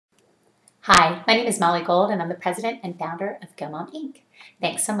Hi, my name is Molly Gold, and I'm the president and founder of Go Mom Inc.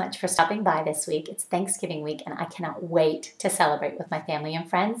 Thanks so much for stopping by this week. It's Thanksgiving week, and I cannot wait to celebrate with my family and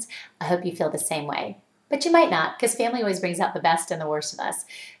friends. I hope you feel the same way. But you might not, because family always brings out the best and the worst of us.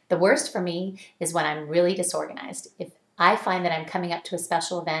 The worst for me is when I'm really disorganized. If I find that I'm coming up to a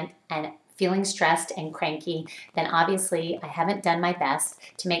special event and feeling stressed and cranky, then obviously I haven't done my best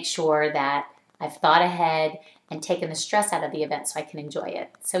to make sure that I've thought ahead and taken the stress out of the event so I can enjoy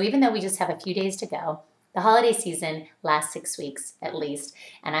it. So even though we just have a few days to go, the holiday season lasts 6 weeks at least,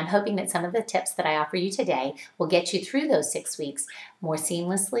 and I'm hoping that some of the tips that I offer you today will get you through those 6 weeks more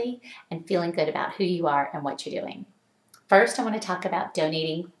seamlessly and feeling good about who you are and what you're doing. First, I want to talk about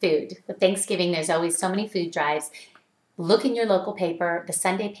donating food. With Thanksgiving, there's always so many food drives. Look in your local paper, the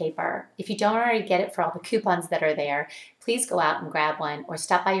Sunday paper. If you don't already get it for all the coupons that are there, please go out and grab one or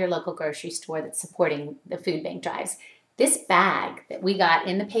stop by your local grocery store that's supporting the food bank drives. This bag that we got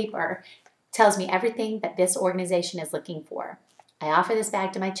in the paper tells me everything that this organization is looking for. I offer this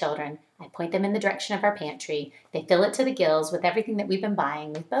bag to my children. I point them in the direction of our pantry. They fill it to the gills with everything that we've been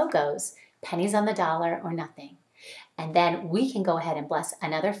buying with BOGOs, pennies on the dollar or nothing. And then we can go ahead and bless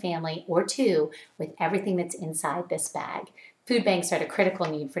another family or two with everything that's inside this bag. Food banks are at a critical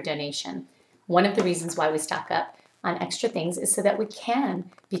need for donation. One of the reasons why we stock up on extra things is so that we can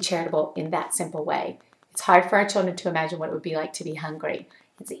be charitable in that simple way. It's hard for our children to imagine what it would be like to be hungry.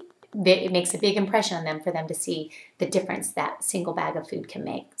 It makes a big impression on them for them to see the difference that single bag of food can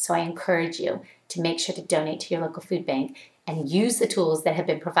make. So I encourage you to make sure to donate to your local food bank and use the tools that have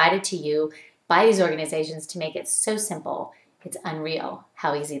been provided to you by these organizations to make it so simple. It's unreal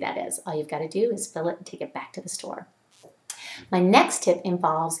how easy that is. All you've got to do is fill it and take it back to the store. My next tip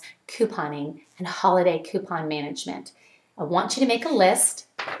involves couponing and holiday coupon management. I want you to make a list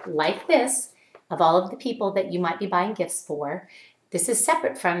like this of all of the people that you might be buying gifts for. This is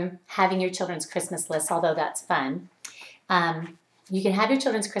separate from having your children's Christmas list, although that's fun. You can have your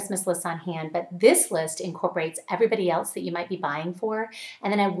children's Christmas list on hand, but this list incorporates everybody else that you might be buying for.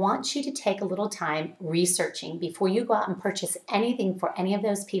 And then I want you to take a little time researching before you go out and purchase anything for any of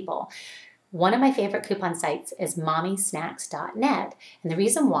those people. One of my favorite coupon sites is mommysnacks.net. And the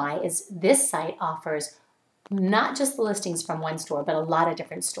reason why is this site offers not just the listings from one store, but a lot of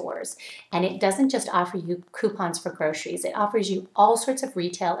different stores. And it doesn't just offer you coupons for groceries. It offers you all sorts of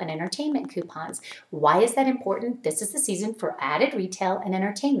retail and entertainment coupons. Why is that important? This is the season for added retail and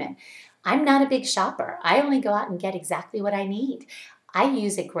entertainment. I'm not a big shopper. I only go out and get exactly what I need. I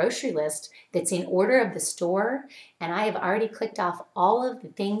use a grocery list that's in order of the store, and I have already clicked off all of the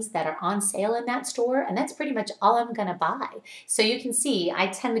things that are on sale in that store, and that's pretty much all I'm going to buy. So you can see I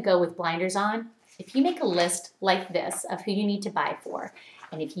tend to go with blinders on. If you make a list like this of who you need to buy for,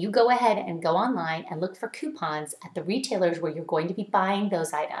 and if you go ahead and go online and look for coupons at the retailers where you're going to be buying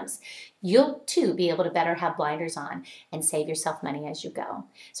those items, you'll too be able to better have blinders on and save yourself money as you go.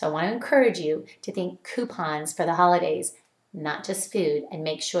 So I want to encourage you to think coupons for the holidays, not just food, and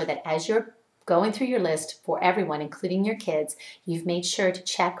make sure that as you're going through your list for everyone, including your kids, you've made sure to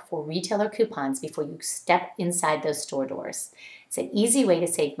check for retailer coupons before you step inside those store doors. It's an easy way to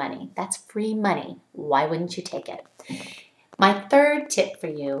save money. That's free money. Why wouldn't you take it? My third tip for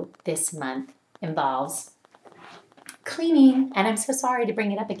you this month involves cleaning. And I'm so sorry to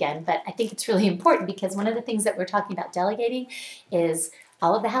bring it up again, but I think it's really important because one of the things that we're talking about delegating is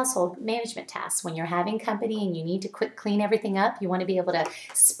all of the household management tasks. When you're having company and you need to quick clean everything up, you want to be able to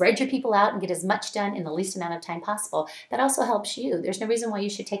spread your people out and get as much done in the least amount of time possible. That also helps you. There's no reason why you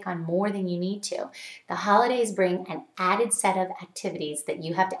should take on more than you need to. The holidays bring an added set of activities that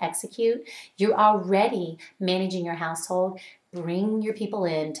you have to execute. You're already managing your household. Bring your people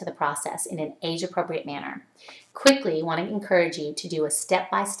into the process in an age-appropriate manner. Quickly, I want to encourage you to do a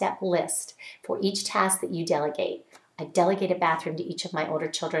step-by-step list for each task that you delegate. I delegate a bathroom to each of my older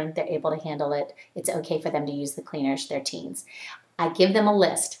children. They're able to handle it. It's okay for them to use the cleaners. They're teens. I give them a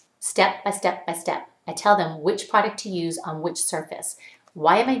list, step by step by step. I tell them which product to use on which surface.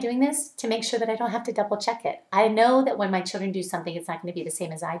 Why am I doing this? To make sure that I don't have to double check it. I know that when my children do something, it's not going to be the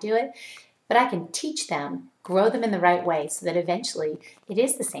same as I do it, but I can teach them, grow them in the right way so that eventually it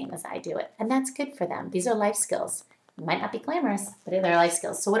is the same as I do it. And that's good for them. These are life skills. It might not be glamorous, but they're life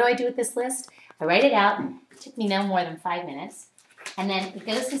skills. So what do I do with this list? I write it out. It took me no more than 5 minutes. And then it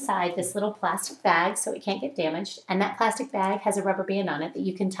goes inside this little plastic bag so it can't get damaged. And that plastic bag has a rubber band on it that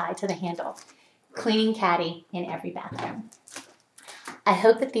you can tie to the handle. Cleaning caddy in every bathroom. I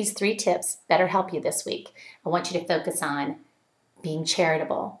hope that these 3 tips better help you this week. I want you to focus on being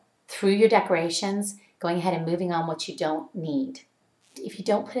charitable through your decorations, going ahead and moving on what you don't need. If you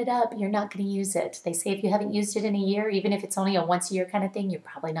don't put it up, you're not going to use it. They say if you haven't used it in a year, even if it's only a once a year kind of thing, you're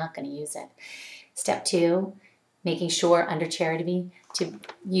probably not going to use it. Step 2, making sure under Charity to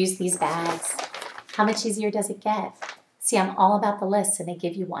use these bags. How much easier does it get? See, I'm all about the list, and they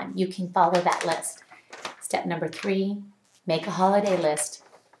give you one. You can follow that list. Step number 3, make a holiday list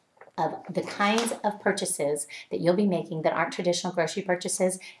of the kinds of purchases that you'll be making that aren't traditional grocery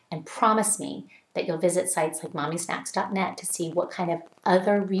purchases, and promise me that you'll visit sites like mommysnacks.net to see what kind of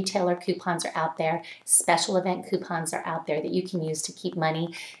other retailer coupons are out there, special event coupons are out there that you can use to keep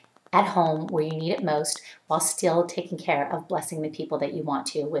money at home where you need it most while still taking care of blessing the people that you want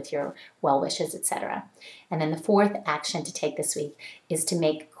to with your well wishes, etc. And then the 4th action to take this week is to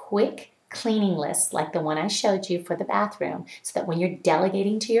make quick cleaning lists like the one I showed you for the bathroom, so that when you're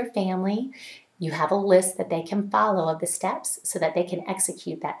delegating to your family, you have a list that they can follow of the steps so that they can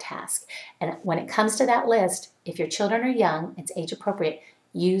execute that task. And when it comes to that list, if your children are young, it's age appropriate,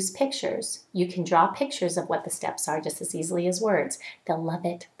 use pictures. You can draw pictures of what the steps are just as easily as words. They'll love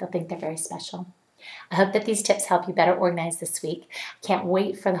it. They'll think they're very special. I hope that these tips help you better organize this week. I can't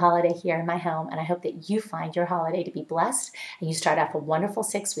wait for the holiday here in my home, and I hope that you find your holiday to be blessed and you start off a wonderful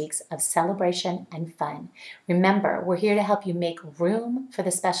 6 weeks of celebration and fun. Remember, we're here to help you make room for the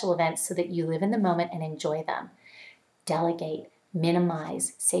special events so that you live in the moment and enjoy them. Delegate,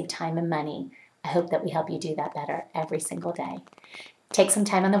 minimize, save time and money. I hope that we help you do that better every single day. Take some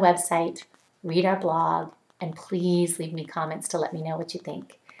time on the website, read our blog, and please leave me comments to let me know what you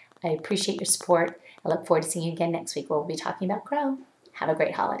think. I appreciate your support. I look forward to seeing you again next week where we'll be talking about Grow. Have a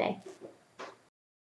great holiday.